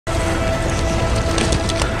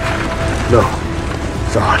No.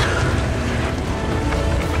 Zod.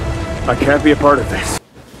 I can't be a part of this.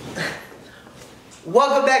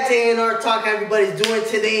 Welcome back to A&R Talk. How everybody's doing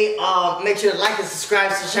today. Make sure to like and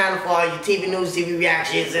subscribe to the channel for all your TV news, TV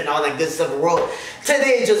reactions, and all that good stuff in the world.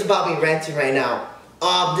 Today is just about me ranting right now.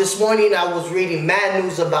 This morning I was reading mad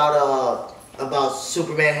news about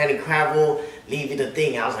Superman Henry Cavil leaving the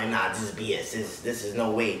thing. I was like, nah, this is BS. This is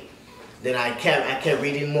no way. Then I kept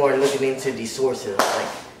reading more and looking into these sources. I was like,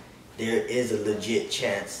 there is a legit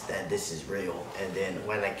chance that this is real. And then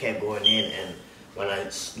when I kept going in and when I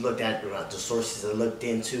looked at the sources I looked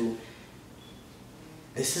into,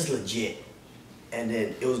 this is legit. And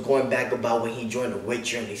then it was going back about when he joined The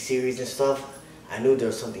Witcher and these series and stuff. I knew there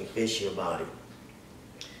was something fishy about it.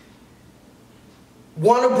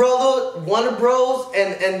 Warner Bros.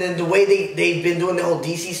 And then the way they've been doing the whole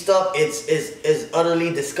DC stuff, it's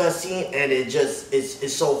utterly disgusting, and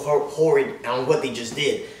it's so horrid on what they just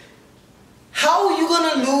did. How are you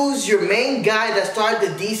gonna lose your main guy that started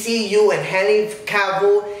the DCU, and Henry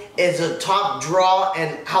Cavil is a top draw,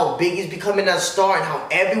 and how big he's becoming as a star, and how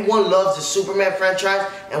everyone loves the Superman franchise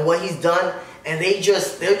and what he's done, and they're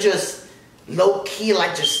just low key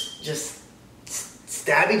like just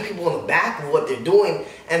stabbing people in the back of what they're doing,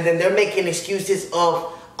 and then they're making excuses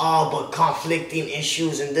of but conflicting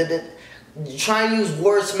issues, and try and use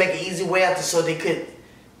words to make an easy way out so they could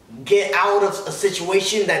get out of a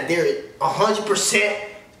situation that they're 100%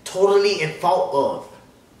 totally in fault of.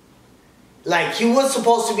 Like, he was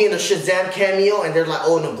supposed to be in a Shazam cameo, and they're like,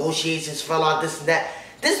 oh, negotiations fell out, this and that.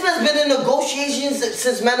 This man's been in negotiations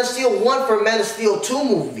since Man of Steel 1 for Man of Steel 2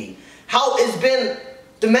 movie. How it's been,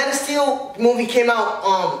 the Man of Steel movie came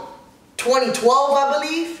out 2012, I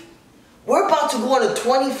believe. We're about to go into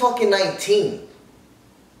 2019.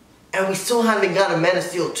 And we still haven't got a Man of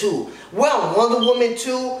Steel 2. We're on Wonder Woman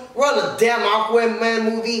 2. We're on a damn Aquaman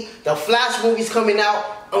movie. The Flash movie's coming out.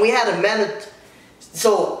 And we had a Man of...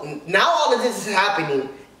 So, now all of this is happening.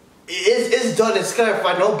 It's done. It's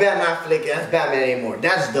clarified. No Batman flick as Batman anymore.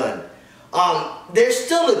 That's done. There's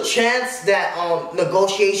still a chance that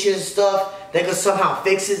negotiation stuff, they could somehow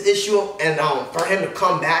fix his issue. And for him to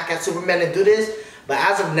come back as Superman and do this. But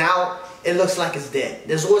as of now, it looks like it's dead.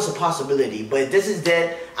 There's always a possibility, but if this is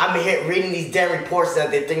dead, I'm here reading these dead reports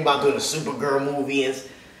that they're thinking about doing a Supergirl movie. And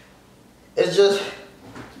it's just,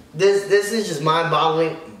 this is just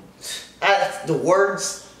mind-boggling. The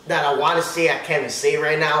words that I want to say, I can't even say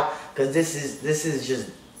right now, because this is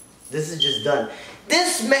just done.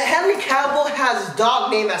 This man, Henry Cavil, has his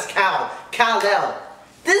dog name as Kal-El.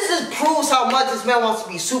 This just proves how much this man wants to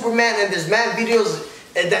be Superman, and there's mad videos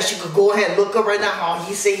that you could go ahead and look up right now, how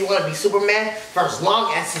he say he want to be Superman for as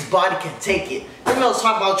long as his body can take it. This man was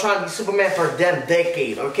talking about trying to be Superman for a damn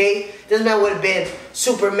decade, okay? This man would have been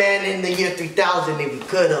Superman in the year 3000 if he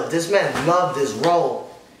could have. This man loved his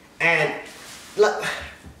role. And, like,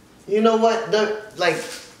 you know what?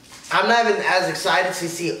 I'm not even as excited to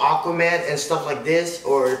see Aquaman and stuff like this,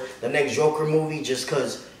 or the next Joker movie, just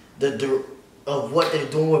because of what they're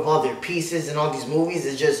doing with all their pieces and all these movies.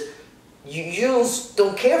 Is just... You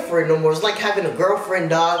don't care for it no more. It's like having a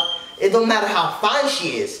girlfriend, dog. It don't matter how fine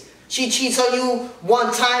she is. She cheats on you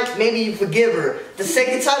one time, maybe you forgive her. The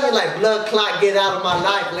second time, you're like, blood clot, get out of my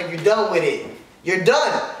life. Like, you're done with it. You're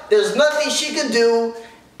done. There's nothing she can do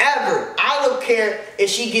ever. I don't care if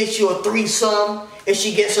she gets you a threesome, if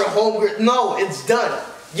she gets her homegirl. No, it's done.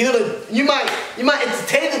 You might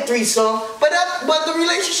entertain the threesome, but the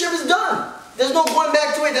relationship is done. There's no going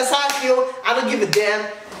back to it. That's how I feel. I don't give a damn.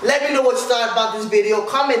 Let me know what you thought about this video.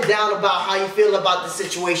 Comment down about how you feel about this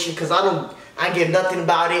situation, because I give nothing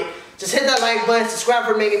about it. Just hit that like button, subscribe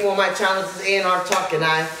for many more of my channels. This is A&R Talk, and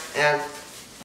I am